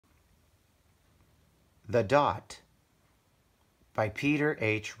The Dot by Peter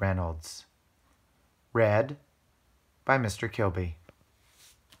H. Reynolds. Read by Mr. Kilby.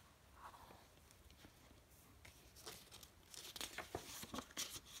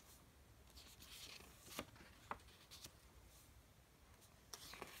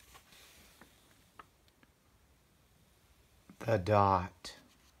 The Dot.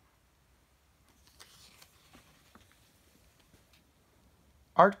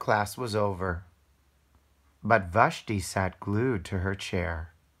 Art class was over, but Vashti sat glued to her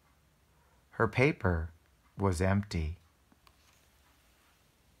chair. Her paper was empty.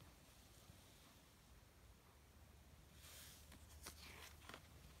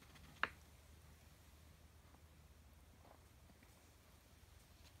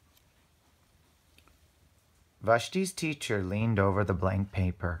 Vashti's teacher leaned over the blank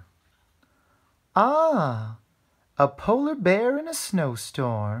paper. "Ah, a polar bear in a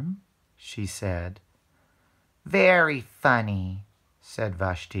snowstorm," she said. "Very funny," said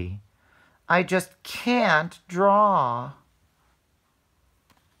Vashti. "I just can't draw."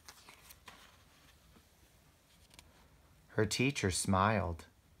 Her teacher smiled.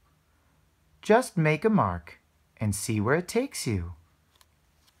 "Just make a mark and see where it takes you."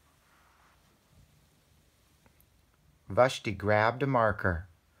 Vashti grabbed a marker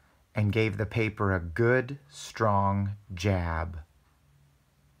and gave the paper a good, strong jab.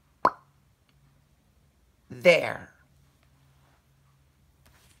 There.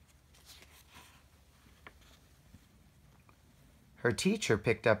 Her teacher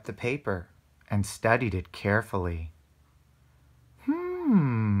picked up the paper and studied it carefully.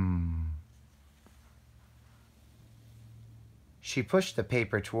 She pushed the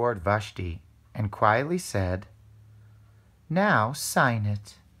paper toward Vashti and quietly said, "Now sign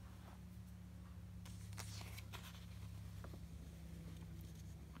it."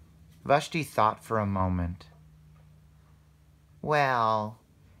 Vashti thought for a moment. "Well,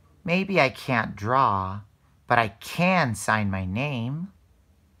 maybe I can't draw, but I can sign my name."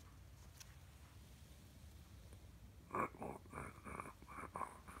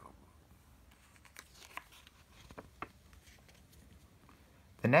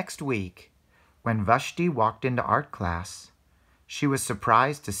 The next week, when Vashti walked into art class, she was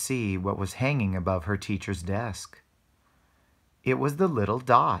surprised to see what was hanging above her teacher's desk. It was the little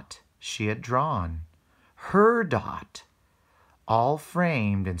dot she had drawn, her dot, all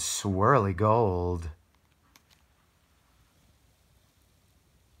framed in swirly gold.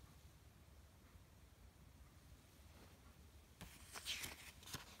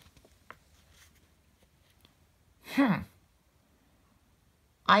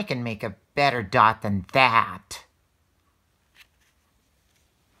 I can make a better dot than that."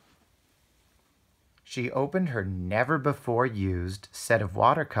 She opened her never-before-used set of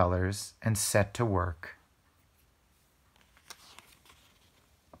watercolors and set to work.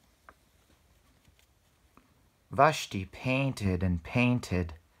 Vashti painted and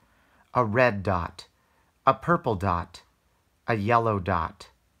painted. A red dot, a purple dot, a yellow dot,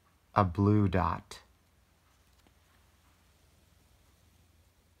 a blue dot.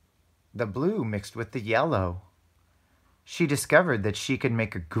 The blue mixed with the yellow. She discovered that she could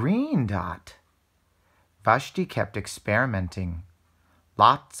make a green dot. Vashti kept experimenting.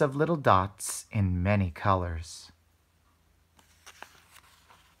 Lots of little dots in many colors.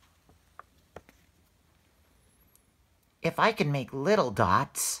 If I can make little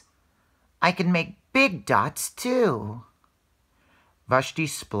dots, I can make big dots too. Vashti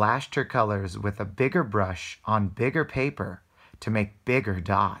splashed her colors with a bigger brush on bigger paper to make bigger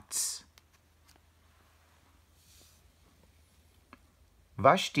dots.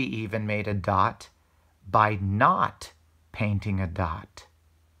 Vashti even made a dot by not painting a dot.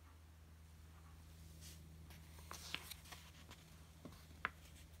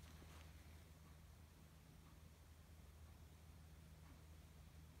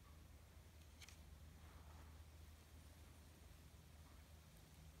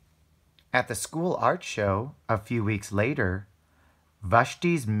 At the school art show a few weeks later,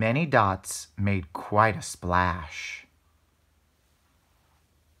 Vashti's many dots made quite a splash.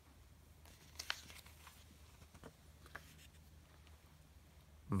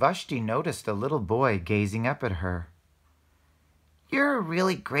 Vashti noticed a little boy gazing up at her. "You're a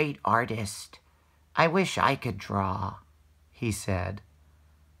really great artist. I wish I could draw," he said.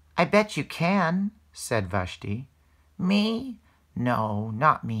 "I bet you can," said Vashti. "Me? No,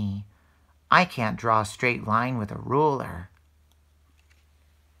 not me. I can't draw a straight line with a ruler."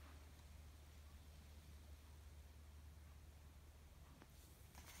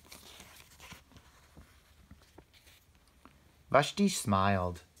 Vashti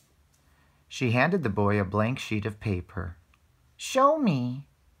smiled. She handed the boy a blank sheet of paper. "Show me."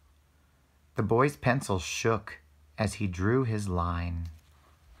 The boy's pencil shook as he drew his line.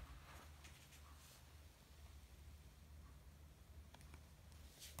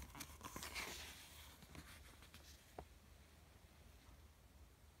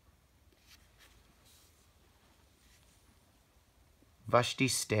 Vashti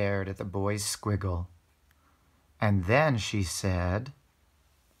stared at the boy's squiggle, and then she said,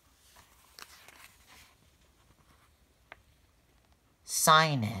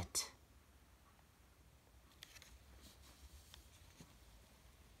 "Sign it."